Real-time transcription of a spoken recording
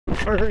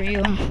For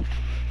real.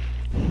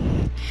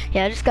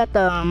 Yeah, I just got the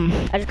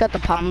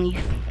palm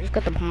leaf. I just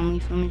got the palm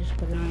leaf. Let me just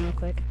put it on real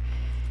quick.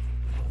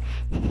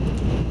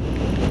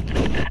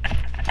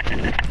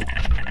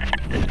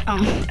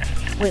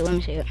 Wait, let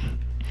me see it.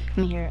 Let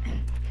me hear it.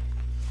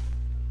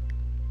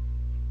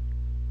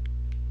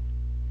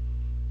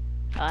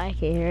 Oh, I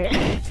can hear it.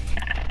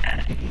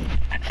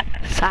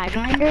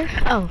 Sidewinder?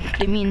 Oh,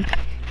 you mean...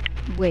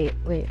 Wait,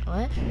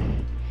 what?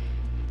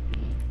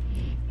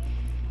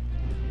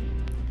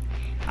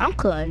 I'm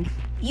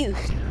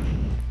confused.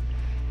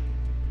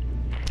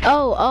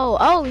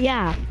 Oh,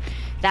 yeah.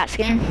 That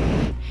skin.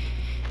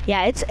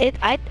 Yeah,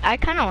 I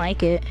kind of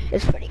like it.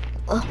 It's pretty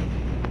cool.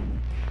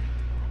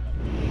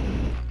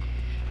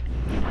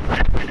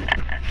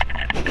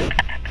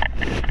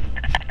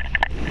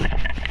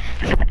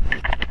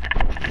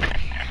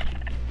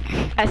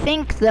 I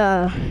think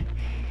the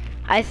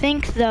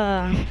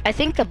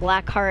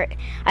black heart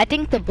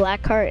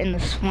and the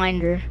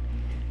Swinder,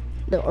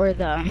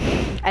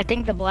 I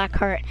think the black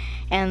heart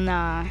and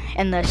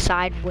the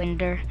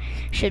Sidewinder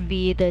should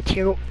be the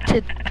tier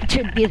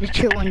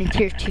 1 and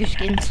tier 2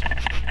 skins.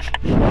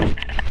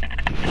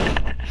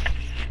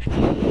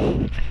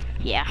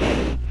 Yeah.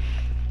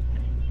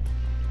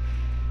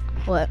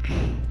 What?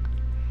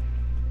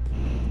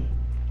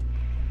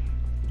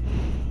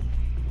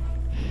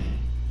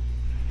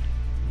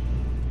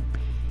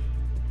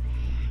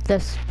 The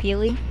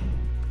Speely?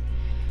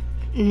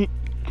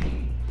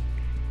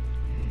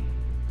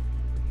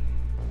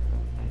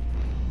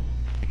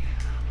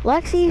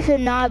 Lexi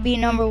should not be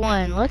number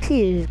 1.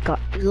 Lexi is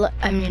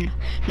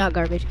not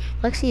garbage.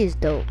 Lexi is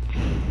dope.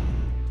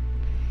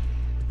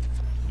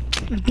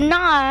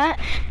 Not.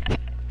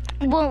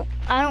 Well,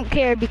 I don't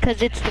care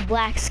because it's the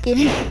black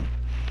skin.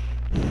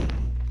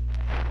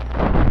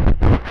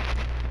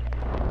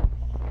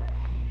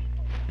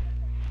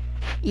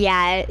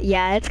 Yeah,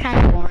 it's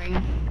kind of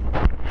boring.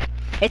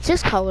 It's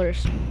just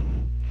colors.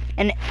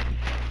 And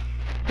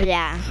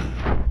yeah.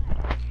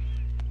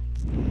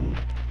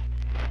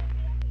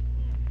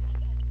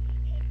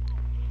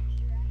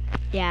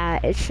 Yeah,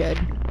 it should.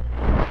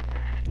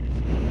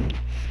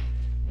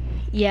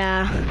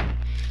 Yeah.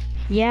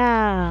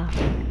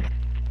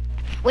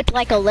 With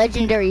like a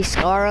legendary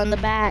scar on the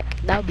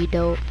back, that would be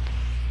dope.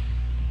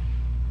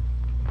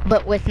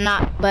 But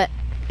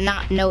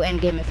no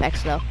endgame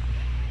effects though.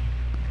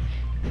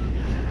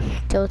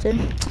 Tilted.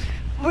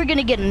 We're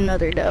gonna get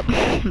another dub.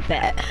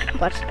 Bet.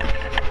 Watch.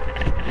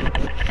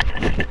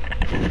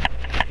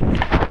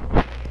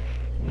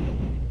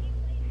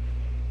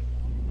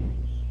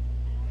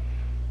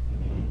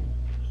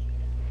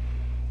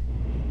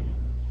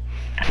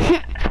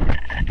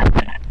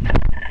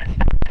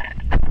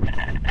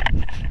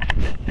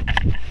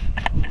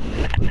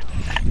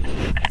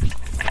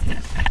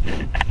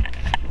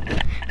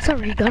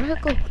 Sorry, gotta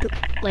go.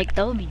 Like,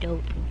 that would be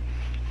dope.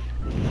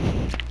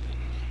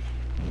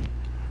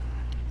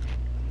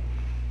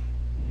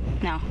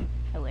 No,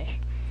 I wish.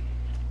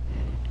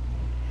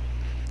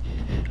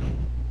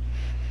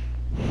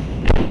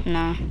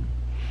 No.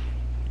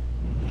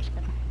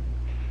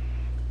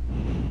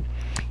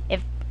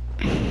 If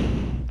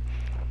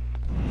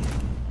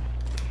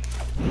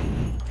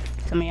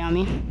somebody on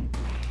me.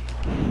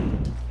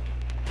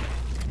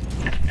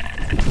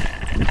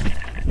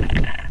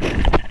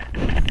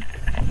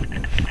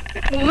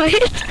 What?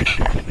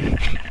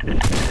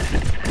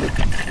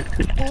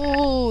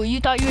 Oh,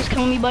 you thought you was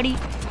killing me, buddy?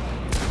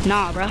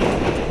 Nah, bro.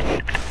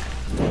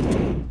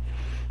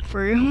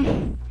 For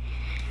real?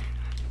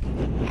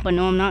 But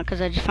no, I'm not,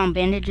 because I just found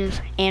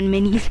bandages and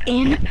minis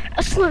and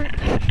a slurp.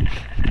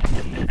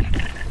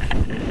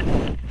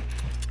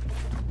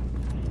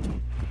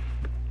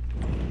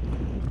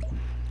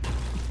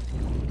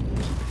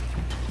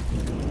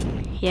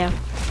 Yeah.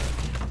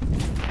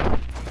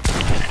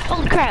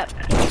 Holy crap.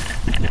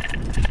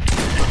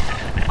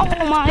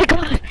 Oh my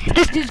god.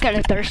 This dude's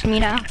gonna thirst me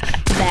now.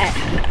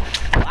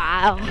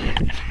 Wow.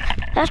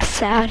 That's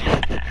sad.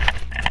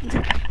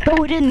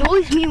 Bro, it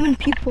annoys me when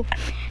people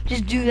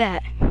just do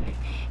that.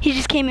 He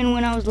just came in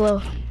when I was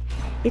low.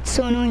 It's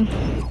so annoying.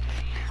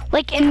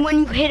 Like, and when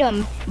you hit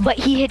him, but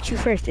he hit you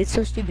first. It's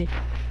so stupid.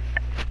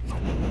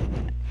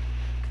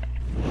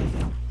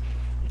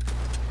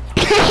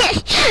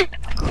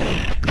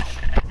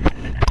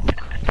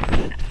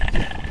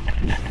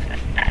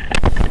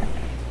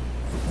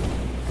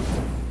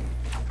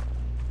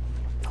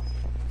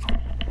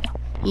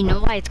 You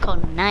know why it's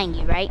called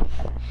 90, right?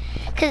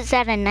 Because it's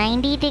at a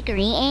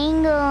 90-degree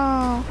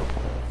angle.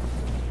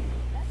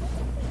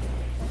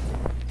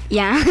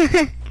 Yeah.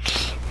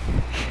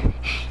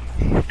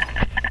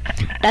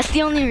 That's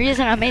the only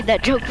reason I made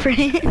that joke for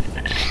him.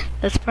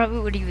 That's probably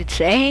what he would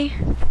say.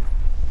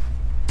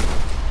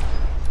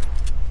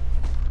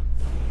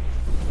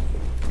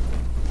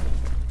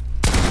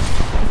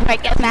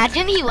 Like,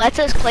 imagine he lets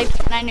us play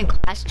Fortnite in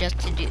class just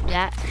to do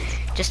that.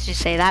 Just to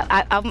say that.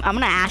 I'm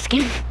gonna ask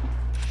him.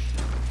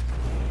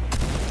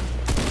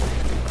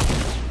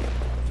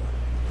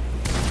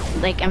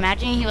 Like,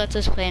 imagine he lets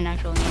us play an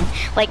actual game.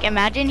 Like,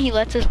 imagine he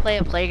lets us play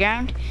a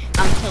playground,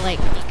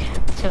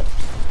 to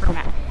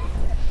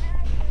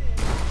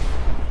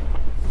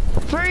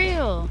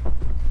real.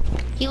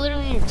 He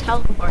literally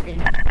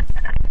teleported.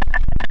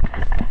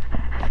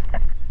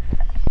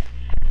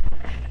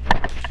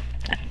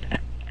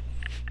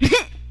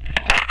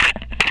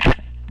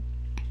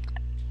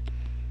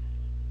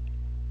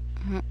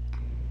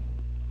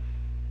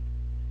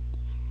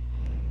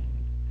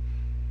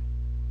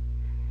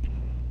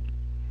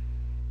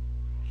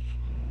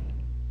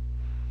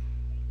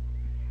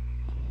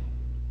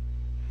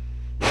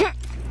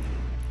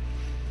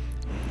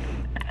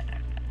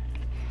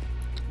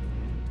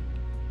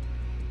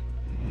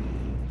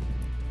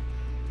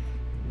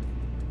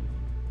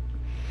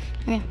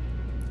 Okay.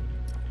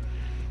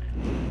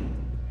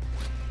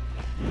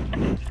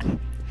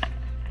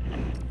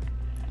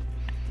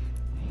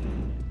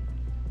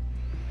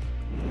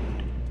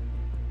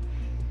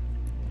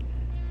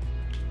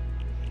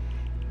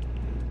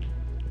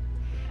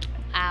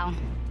 Ow.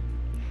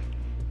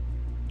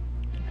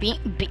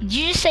 Did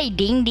you just say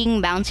ding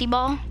ding bouncy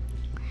ball?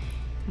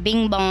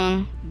 Bing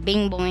bong,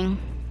 bing boing.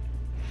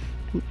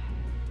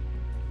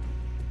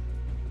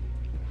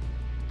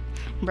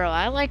 Bro,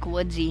 I like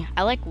Woodsy.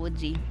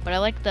 But I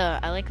like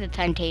the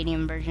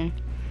titanium version.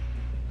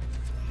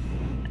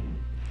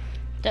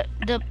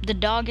 The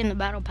dog in the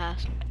battle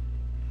pass.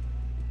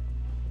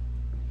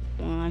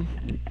 Hold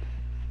on.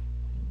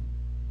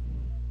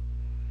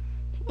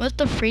 What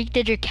the freak,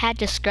 did your cat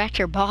just scratch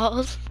your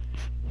balls?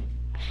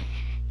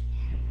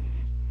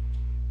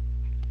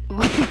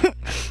 Oof.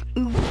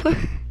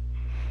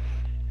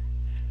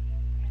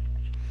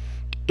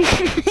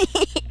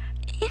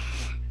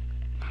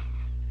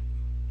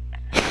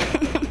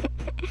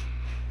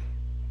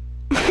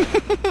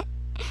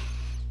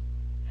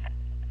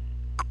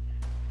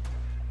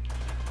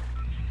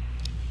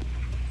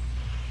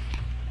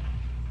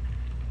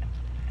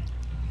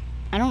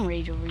 I don't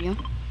rage over you.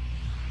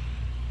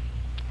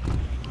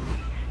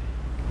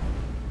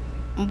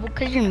 Well,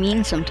 because you're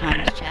mean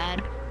sometimes,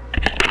 Chad.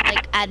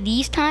 Like at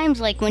these times,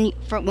 like when you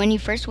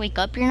first wake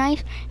up, you're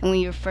nice, and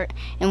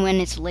when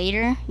it's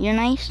later, you're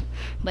nice.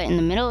 But in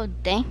the middle of the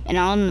day, and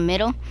all in the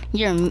middle,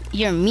 you're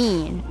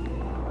mean.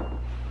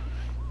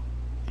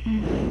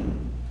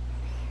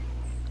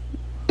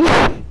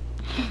 That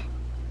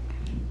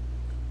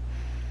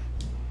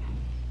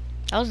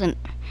wasn't.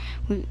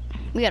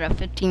 We got a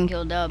 15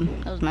 kill dub.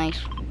 That was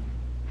nice.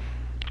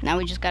 Now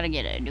we just gotta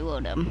get a duo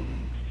dub.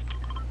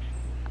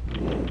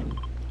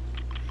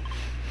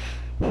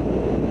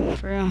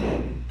 For real.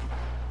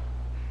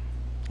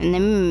 And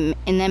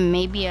then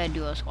maybe a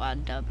duo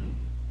squad dub.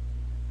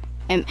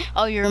 And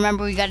oh, you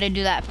remember we gotta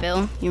do that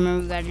fill?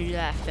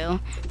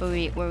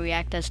 Where we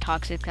act as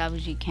toxic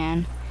as we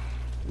can.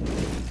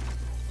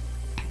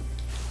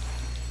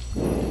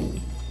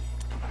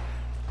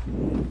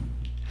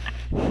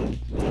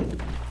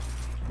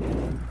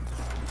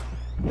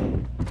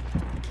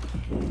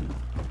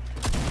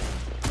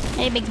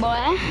 Hey, big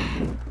boy.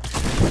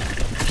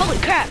 Holy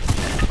crap!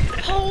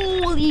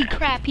 Holy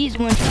crap, he's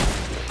one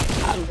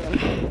shot.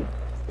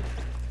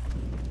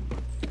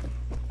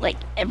 Like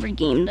every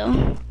game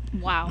though.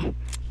 Wow.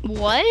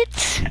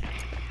 What?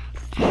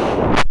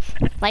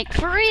 Like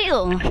for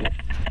real?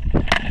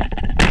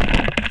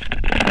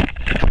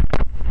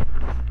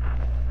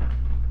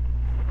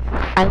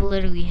 I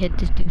literally hit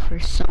this dude for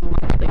so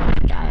much,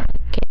 but he died.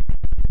 Okay.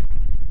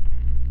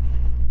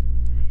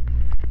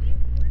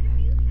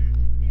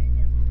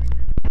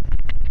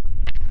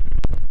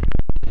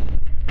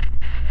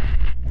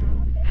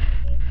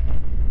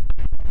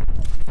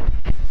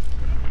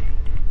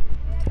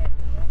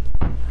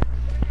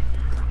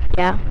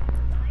 Yeah.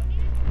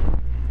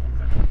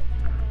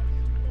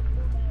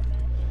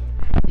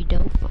 Be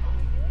dope.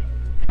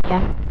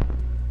 Yeah.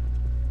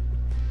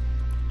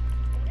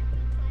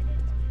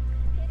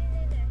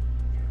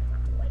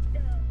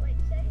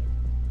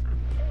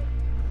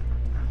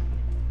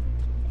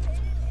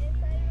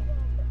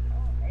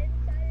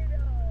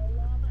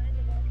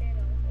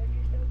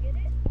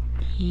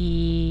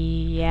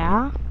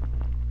 Yeah.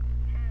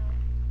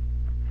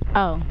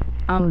 Oh,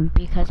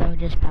 because I would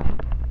just bounce,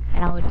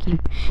 and I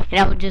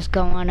would just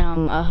go on a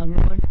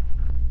hoverboard.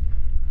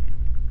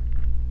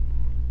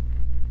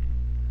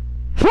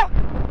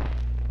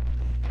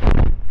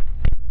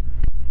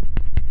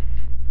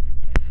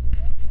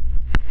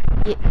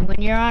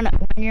 When you're on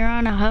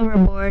a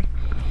hoverboard,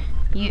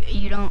 you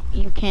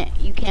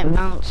can't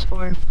bounce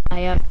or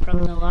fly up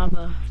from the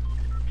lava.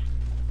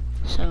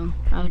 So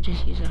I would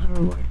just use a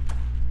hoverboard.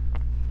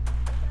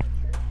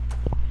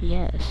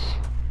 Yes.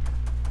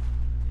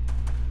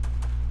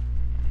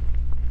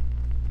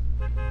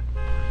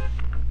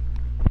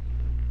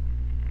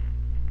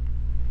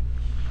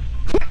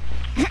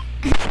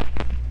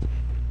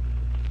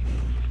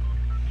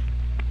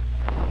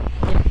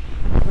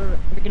 We're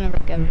gonna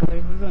wreck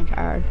everybody. We're going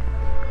hard.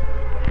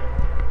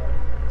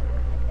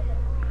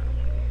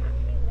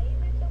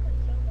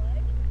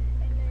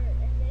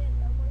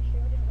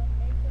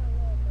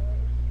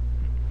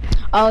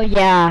 Oh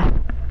yeah.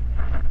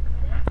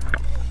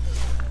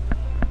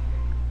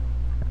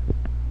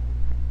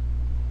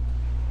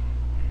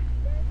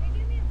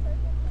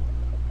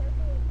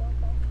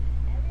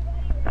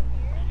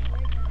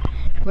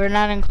 We're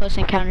not in close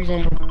encounters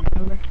anymore,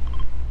 remember?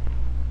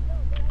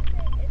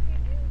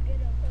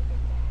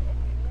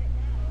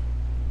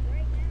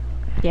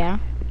 Yeah?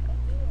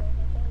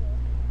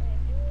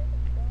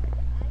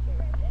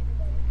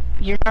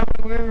 You remember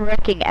we were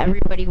wrecking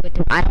everybody with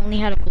them. I only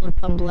had a bullet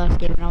pump last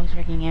game and I was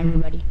wrecking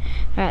everybody.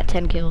 I got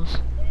 10 kills.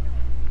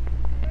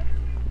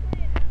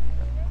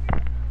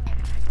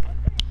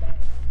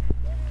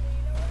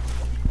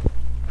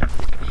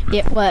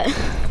 Yeah, what?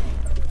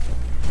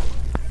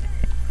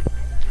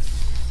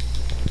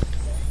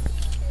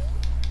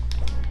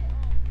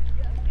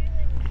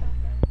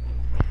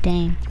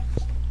 Dang.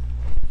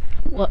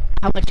 What?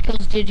 How much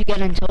kills did you get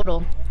in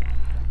total?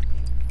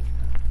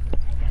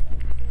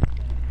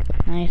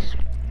 Nice.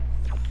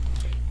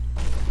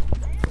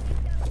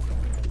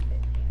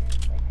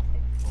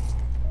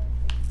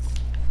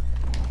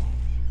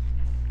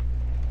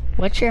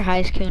 What's your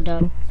highest kill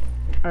dub?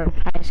 Or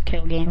highest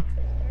kill game?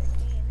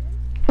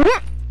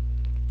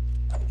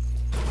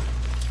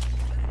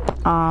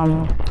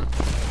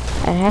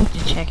 I have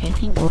to check. I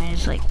think mine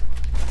is like.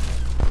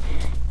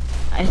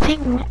 I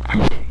think mine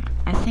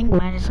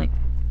is like.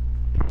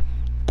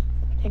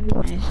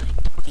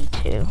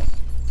 22.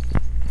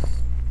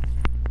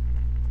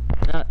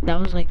 That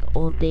was like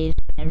old days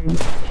when everybody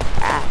was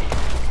trash.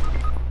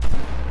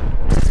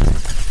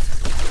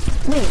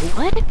 Wait,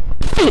 what?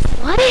 Wait,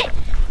 what?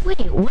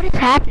 Wait, what is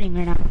happening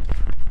right now?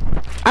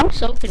 I'm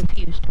so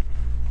confused.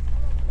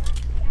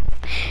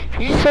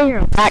 Did you say you're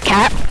a black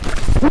cat?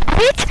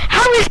 What?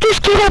 How is this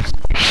kid have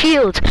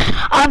shields?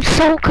 I'm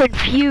so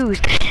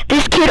confused.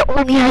 This kid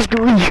only has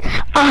three.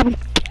 I'm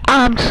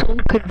so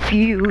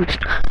confused.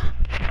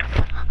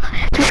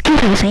 This kid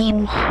has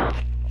aim.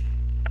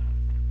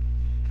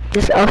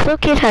 This also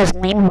kid has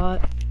lame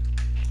bot.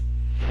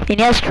 And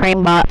he has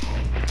train bot.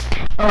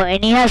 Oh,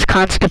 and he has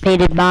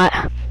constipated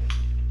bot.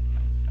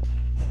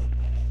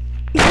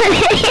 The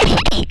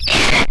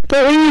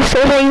way you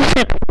said that, you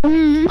said,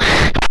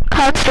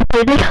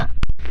 constipated.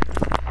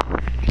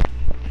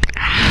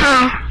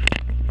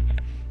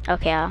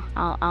 Okay,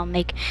 I'll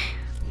make.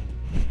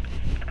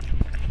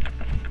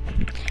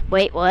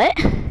 Wait, what?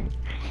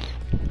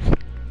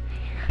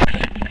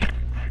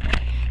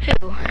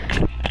 Who?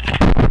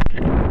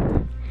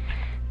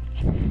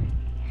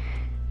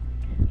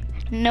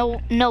 No,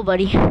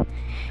 nobody.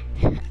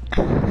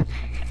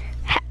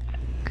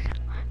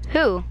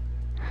 Who?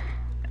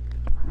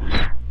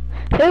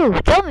 Who?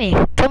 Tell me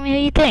who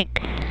you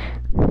think.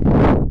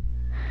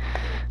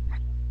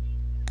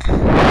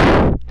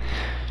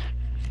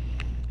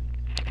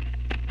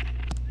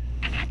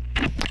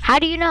 How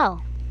do you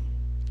know?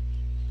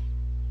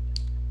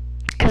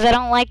 Because I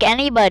don't like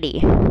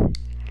anybody.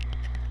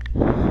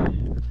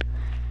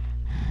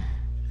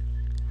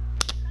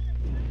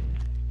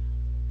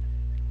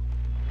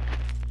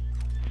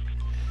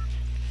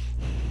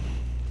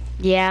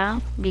 Yeah,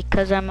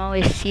 because I'm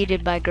always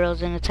seated by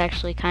girls and it's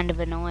actually kind of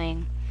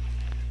annoying.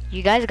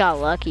 You guys got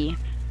lucky.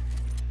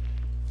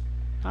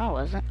 Oh, it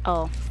wasn't?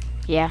 Oh,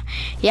 yeah.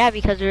 Yeah,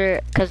 because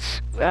we're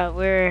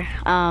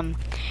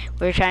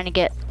trying to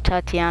get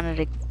Tatiana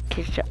to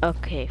kiss.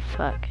 Okay,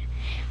 fuck.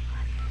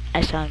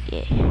 I sound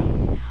gay.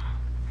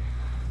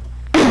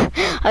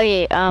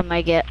 Okay,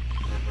 I get.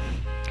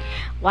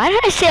 Why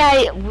did I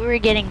say we were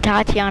getting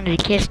Tatiana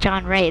to kiss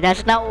John Ray?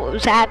 That's not what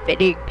was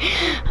happening.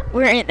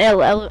 We're in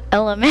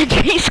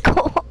elementary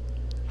school.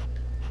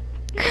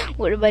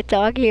 What am I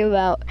talking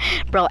about?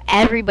 Bro,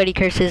 everybody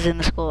curses in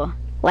the school.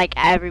 Like,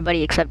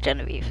 everybody except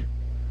Genevieve.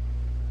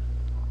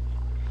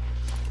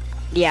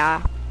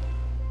 Yeah.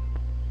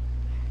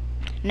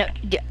 No,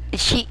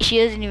 she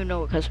doesn't even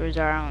know what cuss words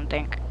are, I don't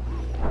think.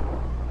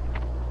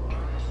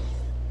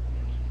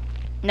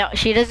 No,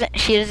 she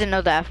doesn't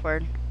know the F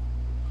word.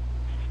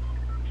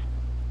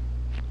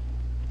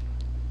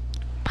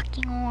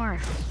 Fucking whore.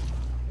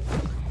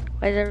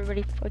 Why is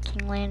everybody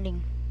fucking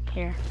landing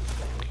here?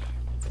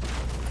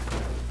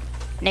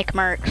 Nick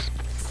Merckx.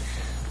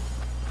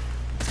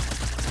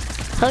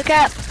 Look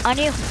up on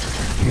you.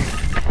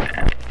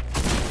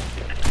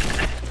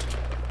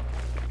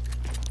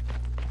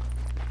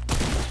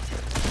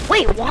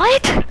 Wait,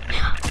 what?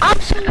 I'm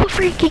so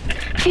freaking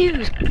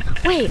confused.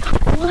 Wait,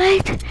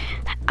 what?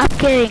 I'm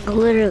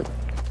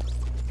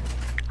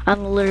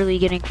literally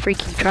getting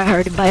freaking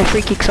tryharded by a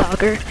freaking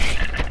soccer.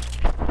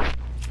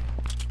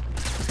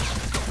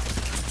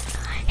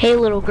 Hey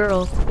little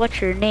girl, what's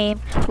your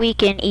name? We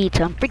can eat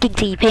some freaking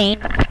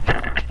T-Pain.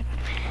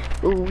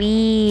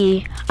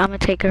 Ooh-wee. I'm gonna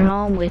take her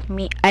home with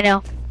me. I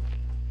know.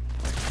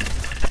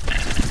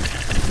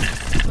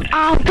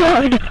 I'm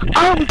done.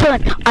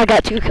 I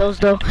got 2 kills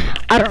though.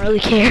 I don't really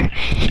care.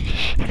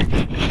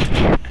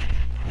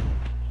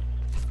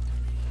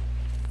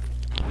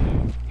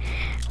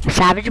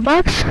 Savage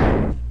Bucks?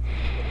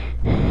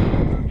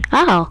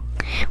 Oh.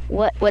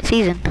 What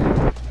season?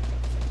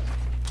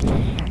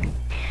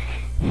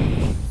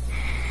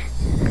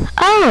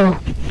 Oh.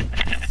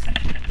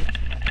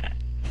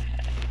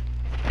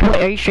 Wait,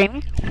 are you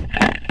streaming?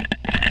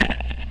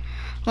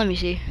 Let me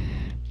see.